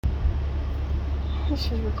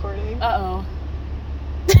She's recording. Uh-oh.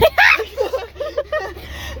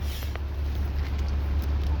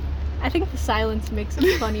 I think the silence makes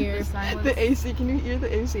it funnier. The AC, can you hear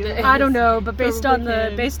the AC? I don't know, but based on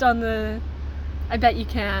Probably the, I bet you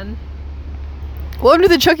can. Welcome to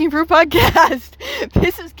the Chucking Fruit Podcast.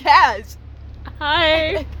 This is Kaz.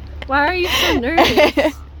 Hi. Why are you so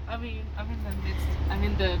nervous? I mean, I'm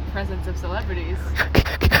in the presence of celebrities.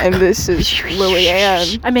 And this is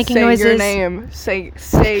Lillianne. I'm making say noises. Your name. Say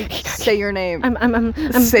your name. I'm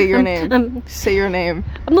Say your name. Say your name.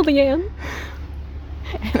 I'm Lillianne.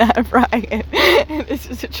 And I'm Ryan. And this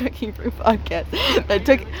is a Chucking Fruit Podcast that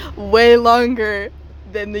took way longer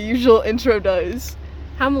than the usual intro does.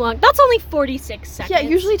 How long? That's only 46 seconds. Yeah, it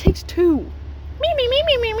usually takes 2. Me. Are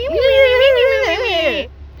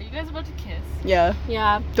you guys about to kiss? Yeah.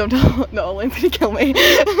 Yeah, Don't tell. No, Elaine's gonna kill me.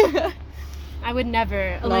 I would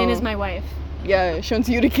never. Elaine is my wife. Yeah, she wants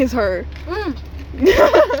you to kiss her.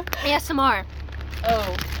 ASMR.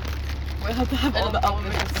 Oh. We'll have to have all the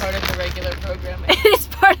elements as part of the regular programming. It is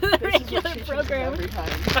part of the This is what regular she should do program. every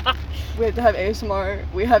time. We have to have ASMR.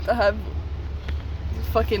 We have to have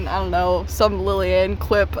fucking, I don't know, some Lillianne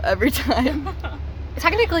clip every time.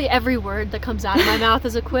 Technically, every word that comes out of my mouth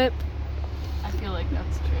is a quip. I feel like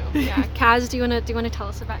that's true. Yeah, Kaz, do you wanna tell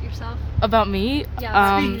us about yourself? About me?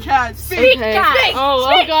 Yeah. Kaz, Speak, Okay. Kaz!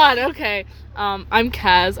 Oh god, okay. I'm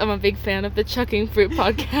Kaz. I'm a big fan of the Chucking Fruit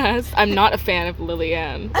Podcast. I'm not a fan of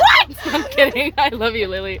Lillianne. What? I'm kidding. I love you,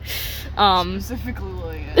 Lily. Specifically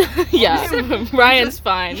Lillianne. Yeah, Ryan's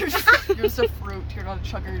fine. You're just a fruit. You're not a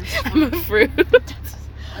chucker. You're just a I'm fruit. a fruit.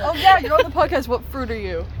 Oh yeah, you're on the podcast. What fruit are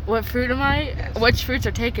you? What fruit am I? Which fruits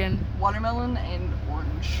are taken? Watermelon and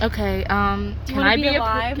orange. Okay, can wanna I be be a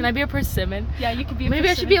lime? can I be a persimmon? Yeah, you could be. Maybe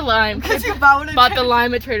I should be a lime. Because you bought Bought the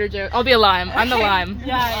lime at Trader Joe's. I'll be a lime. I'm the lime.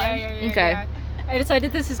 Yeah. Okay. Yeah. I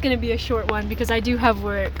decided this is gonna be a short one because I do have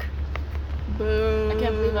work. Boo. I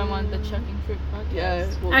can't believe I'm on the Chucking Fruit Podcast. Yeah.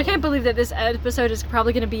 Well, I can't believe that this episode is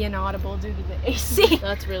probably gonna be inaudible due to the AC.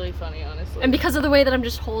 That's really funny, honestly. And because of the way that I'm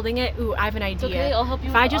just holding it, ooh, I have an idea. It's okay, I'll help you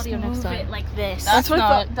If with I the just audio next move time. it like this. That's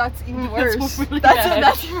not- That's even That's worse. really that's bad.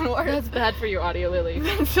 that's even worse. That's bad for your audio, Lily.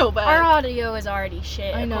 That's so bad. Our audio is already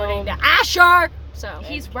shit, I know. according to Asher. So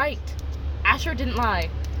He's right. Asher didn't lie.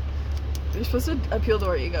 You're supposed to appeal to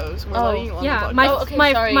our egos. We're Oh, letting you on yeah, the my podcast. Oh,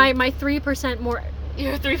 okay, sorry. my 3% more.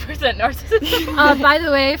 You're 3% narcissist. By the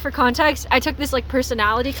way, for context, I took this like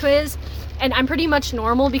personality quiz, and I'm pretty much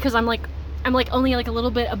normal because I'm only like a little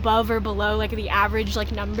bit above or below like the average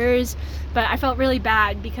like numbers, but I felt really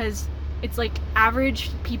bad because it's like average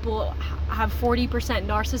people have 40%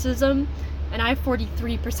 narcissism, and I have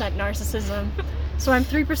 43% narcissism, so I'm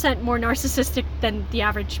 3% more narcissistic than the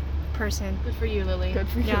average person. Good for you, Lily. Good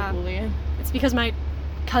for you, Yeah. Lillian. It's because my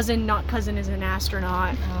cousin is an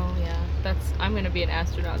astronaut. Oh yeah, I'm gonna be an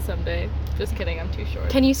astronaut someday. Just kidding, I'm too short.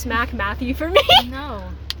 Can you smack Matthew for me? No,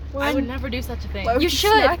 I would never do such a thing. Why would You you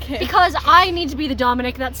should, smack him? because I need to be the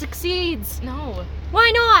Dominic that succeeds. No, Why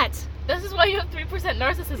not? this is why you have 3%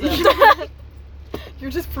 narcissism.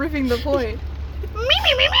 You're just proving the point.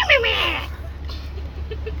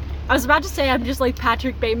 I was about to say I'm just like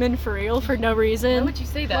Patrick Bateman for real for no Why reason. would you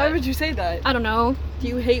say that? Why would you say that? I don't know. Do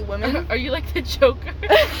you hate women? Are you like the Joker?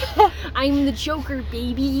 I'm the Joker,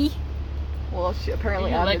 baby. Well,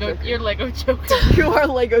 apparently You're I'm Lego, the Joker. you're Lego Joker. You are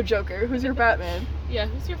Lego Joker. Who's your Batman? Yeah,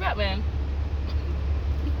 who's your Batman?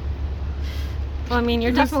 Well, I mean,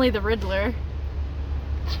 you're definitely the Riddler.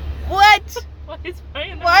 What? Why is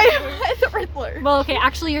Ryan the Why Riddler? am I the Riddler? Well, okay,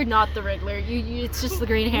 actually you're not the Riddler. You it's just the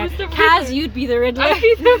green hair. Who's the Kaz, Riddler? you'd be the Riddler. I'd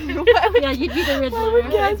be the Why would- Yeah, you'd be the Why would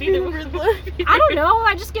Riddler. Kaz be the Riddler? I don't know.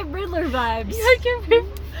 I just get Riddler vibes. I can't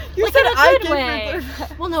remember. You Like said in a I good give way. Riddler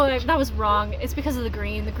vibes. Well, no, that was wrong. It's because of the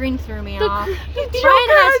green. The green threw me off. The Ryan Joker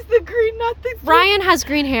has- has the green, not the Ryan has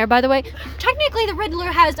green hair, by the way. Technically, the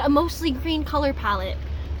Riddler has a mostly green color palette.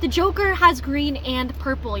 The Joker has green and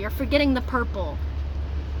purple. You're forgetting the purple.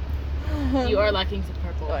 You are lacking some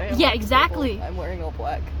purple. I am Yeah, wearing exactly. purple. I'm wearing all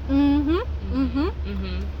black.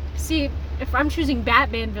 Mm-hmm. See, if I'm choosing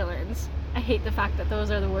Batman villains, I hate the fact that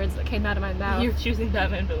those are the words that came out of my mouth. You're choosing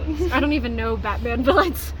Batman villains. I don't even know Batman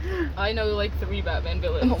villains. I know like 3 Batman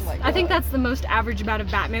villains. Oh my god. I think that's the most average amount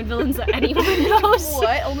of Batman villains that anyone knows.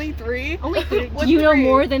 What? Only 3? Only three. What Do you know 3?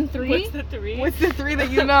 more than 3? What's the 3? What's the 3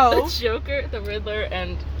 that you know? The Joker, the Riddler,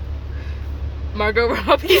 and Margot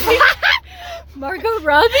Robbie. Margot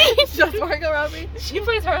Robbie? Just Margot Robbie? She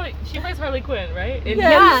plays Harley Quinn, right? In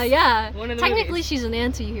Yeah. one of the Technically, movies. she's an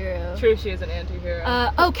anti-hero. True, she is an anti-hero.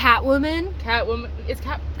 Catwoman? Catwoman.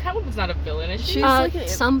 Catwoman's not a villain, is she? She's like an-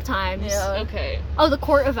 Sometimes. Yeah. Okay. Oh, the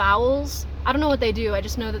Court of Owls. I don't know what they do. I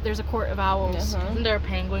just know that there's a court of owls. Uh-huh. Isn't there a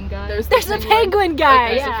penguin guy? There's a penguin guy.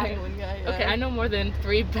 Okay, There's Yeah. a penguin guy. Yeah. Okay, I know more than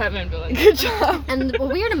 3 Batman villains. Good job. And a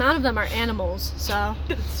weird amount of them are animals. So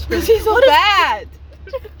Because he's so bad.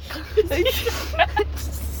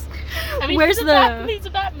 I mean, Where's he's the- he's a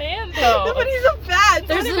Batman though. But he's a bad.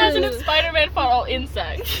 There's There's a- imagine if Spider-Man fought all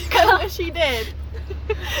insects. I wish he did.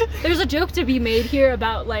 there's a joke to be made here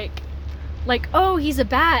about like oh, he's a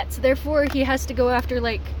bat, so therefore he has to go after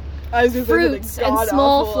like I was gonna say fruits something and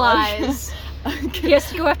small god-awful. flies. He has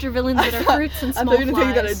to go after villains that are fruits and I small thought you were gonna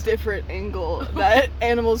take that a flies. different angle. That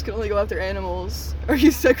animals can only go after animals. Are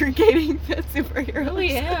you segregating the superheroes?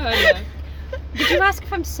 Really am. Did you ask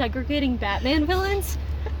if I'm segregating Batman villains?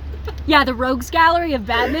 Yeah, the rogues gallery of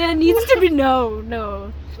Batman needs to be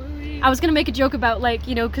no. I was gonna make a joke about like,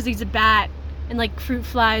 you know, because he's a bat and like fruit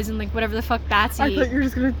flies and like whatever the fuck bats I eat. thought you were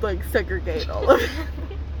just gonna like segregate all of it.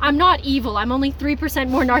 I'm not evil. I'm only 3%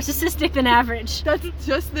 more narcissistic than average. That's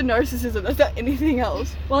just the narcissism. That's not anything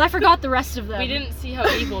else. Well, I forgot the rest of them. We didn't see how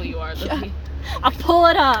evil you are, Lily. I'll pull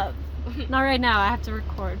it up. Not right now. I have to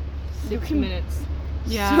record. 6 can- minutes.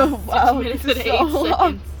 Yeah. So, wow, 6 minutes this and is 8 so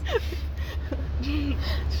long. seconds.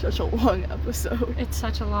 Such a long episode. It's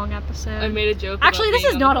such a long episode. I made a joke. Actually, about this being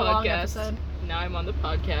is on not the a long podcast. episode. Now I'm on the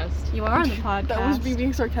podcast. You are on the podcast. That was me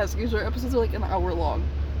being sarcastic. Usually our episodes are like an hour long.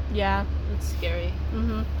 Yeah. That's scary.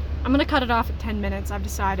 Mhm. I'm gonna cut it off at 10 minutes. I've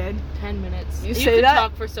decided. 10 minutes. You say could that?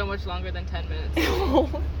 talk for so much longer than 10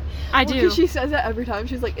 minutes. I do. Because she says that every time.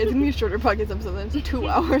 She's like, it's gonna be a shorter podcast episode than it's 2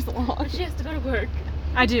 hours long. She has to go to work.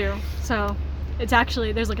 I do. So, it's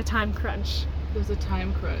actually there's like a time crunch. There's a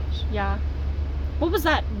time crunch. Yeah. What was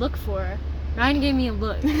that look for? Ryan gave me a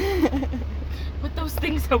look. Put those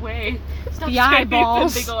things away. Stop The staring at them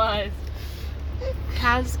eyeballs. big ol' eyes.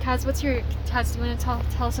 Kaz, what's your Kaz? Do you want to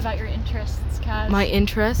tell us about your interests, Kaz? My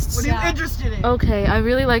interests? What are Yeah. you interested in? Okay, I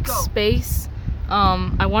really like Go. space.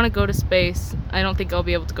 I want to go to space. I don't think I'll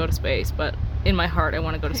be able to go to space, but in my heart, I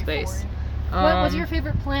want to go to space. What's your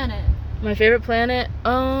favorite planet? My favorite planet?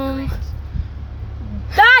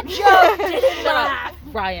 That joke didn't laugh.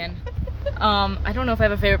 Ryan. I don't know if I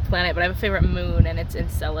have a favorite planet, but I have a favorite moon, and it's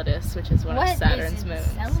Enceladus, which is one What of is Saturn's moons.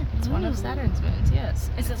 Enceladus? It's one of Saturn's moons, yes.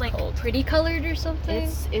 Is it like cold. pretty colored or something?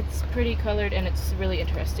 It's pretty colored, and it's really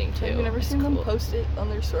interesting too. Have you never It's seen them cool. post it on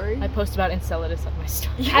their story? I post about Enceladus on my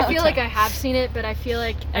story. I feel like I have seen it, but I feel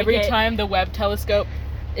like Every I get, time the Webb Telescope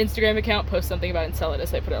Instagram account posts something about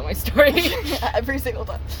Enceladus, I put it on my story. Every single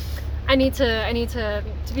time. I need to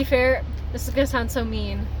be fair, this is gonna sound so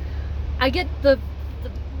mean. I get the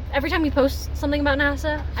every time you post something about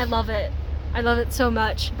NASA, I love it. I love it so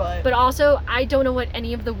much. But also, I don't know what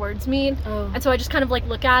any of the words mean. Oh. And so I just kind of like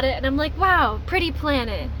look at it and I'm like, wow, pretty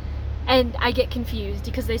planet. And I get confused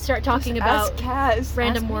because they start talking about Kaz.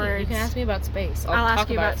 random Ask me. words. You can ask me about space. I'll Talk ask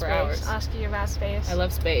you about it for space. hours. I'll ask you about space. I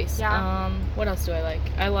love space. Yeah. What else do I like?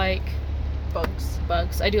 I like bugs.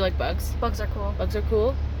 bugs. I do like bugs. Bugs are cool. Bugs are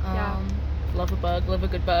cool. Yeah. Love a bug. Love a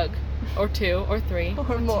good bug. Or 2 or 3. Or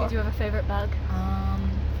Do more. you have a favorite bug?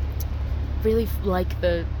 Really like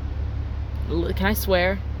the. Can I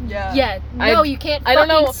swear? Yeah. Yeah. I- No, you can't I don't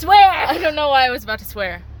fucking know- swear. I don't know why I was about to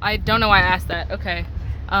swear. I don't know why I asked that. Okay.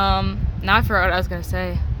 Now I forgot what I was gonna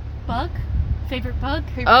say. Bug? Favorite bug?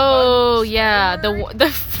 Oh bug, yeah, swear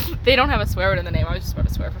the they don't have a swear word in the name. I was just about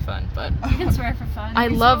to swear for fun, but You can swear for fun. I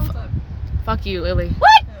love. Fuck you, Lily.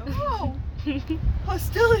 Whoa.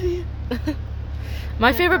 Hostility.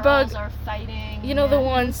 My The favorite girls bug. are fighting. You know the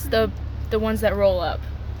ones that roll up.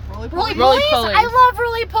 Roly Roly polies? polies. I love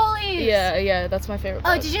roly polies. Yeah, that's my favorite.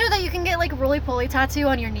 Oh, Bug. did you know that you can get like roly poly tattoo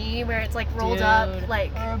on your knee where it's like rolled up, Dude.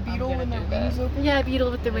 like Or a beetle gonna when their do that. wings open. yeah,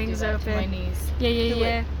 beetle with the I'm gonna do wings that to my open. knees. Yeah, yeah, Do it.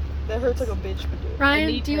 yeah. That hurts like a bitch, but do it. Ryan,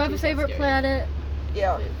 knee do you have a tattoos favorite sound scary. planet?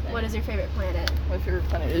 Yeah. What is your favorite planet? My favorite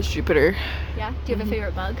planet is Jupiter. Yeah. Do you have a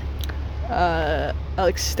favorite bug? I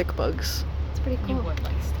like stick bugs. It's pretty You cool. would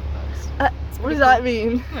like stick bugs. What does that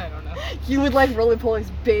mean? I don't know. You would like roly polies,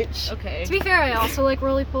 bitch. Okay. To be fair, I also like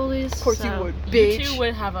roly polies. Of course you would, You bitch. two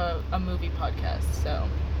would have a movie podcast, so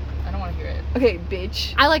I don't want to hear it. Okay,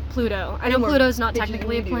 bitch. I like Pluto. I know More Pluto's not bitches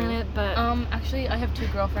technically a than you do. planet, but Actually, I have 2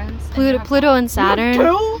 girlfriends. and Pluto, have- Pluto and Saturn.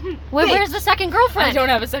 Two? Where's the second I girlfriend? don't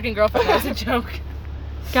have a second girlfriend. That was a joke.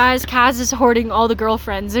 Guys, Kaz is hoarding all the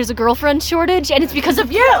girlfriends. There's a girlfriend shortage, and it's because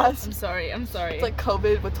of you. Yes. I'm sorry. I'm sorry. It's like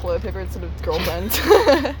COVID with toilet paper instead of girlfriends.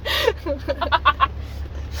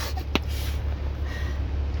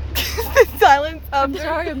 The silence I'm after.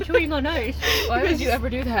 sorry, I'm chewing on ice. Why would you ever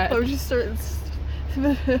do that? I was just starting.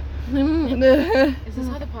 Mm. Is this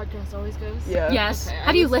how the podcast always goes? Yeah. Yes. Okay, I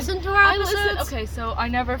Have you listen- listened to our I episodes? listen. Okay, so I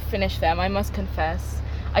never finish them. I must confess.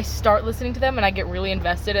 I start listening to them and I get really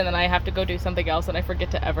invested, and then I have to go do something else and I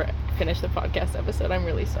forget to ever finish the podcast episode. I'm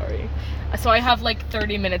really sorry. So I have like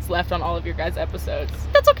 30 minutes left on all of your guys' episodes.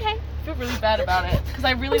 That's okay. I feel really bad about it because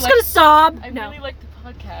I really I'm just gonna sob. I really like the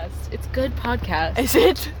podcast. It's good podcast. Is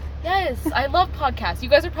it? Yes, I love podcasts. You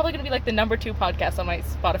guys are probably gonna be like the number 2 podcast on my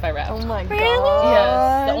Spotify Wrapped. Oh my Really? god.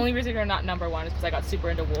 Yes. The only reason you're not number 1 is because I got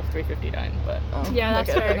super into Wolf 359. But Oh, Yeah,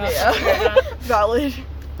 that's fair enough. Yeah. Fair enough. Valid.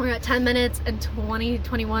 We're at 10 minutes and 20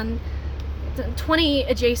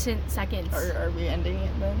 adjacent seconds. Are we ending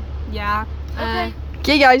it then? Yeah. Okay.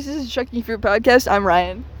 Okay, guys, this is Chucking Fruit Podcast. I'm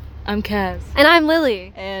Ryan. I'm Kaz. And I'm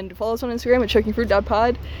Lily. And follow us on Instagram at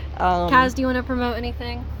chuckingfruit.pod. Kaz, do you want to promote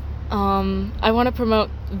anything? I want to promote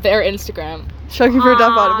their Instagram.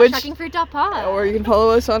 Chuckingfruit.pod, which Chuckingfruit.pod. or you can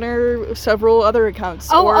follow us on our several other accounts.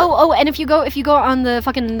 Oh, and if you go on the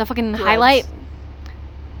fucking Threads. highlight.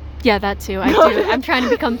 Yeah, that too. I do. I'm trying to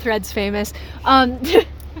become Threads famous.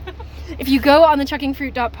 If you go on the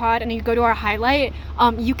chuckingfruit.pod and you go to our highlight,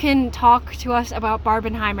 you can talk to us about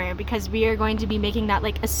Barbenheimer because we are going to be making that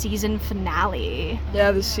like a season finale.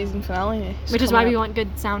 Yeah, the season finale. Which is why we want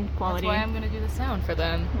good sound quality. That's why I'm gonna do the sound for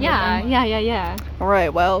them. Yeah.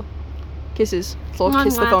 Alright, well, kisses. So Mwah,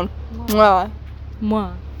 kiss the mwah. phone. Mwah.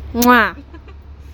 Mwah. Mwah.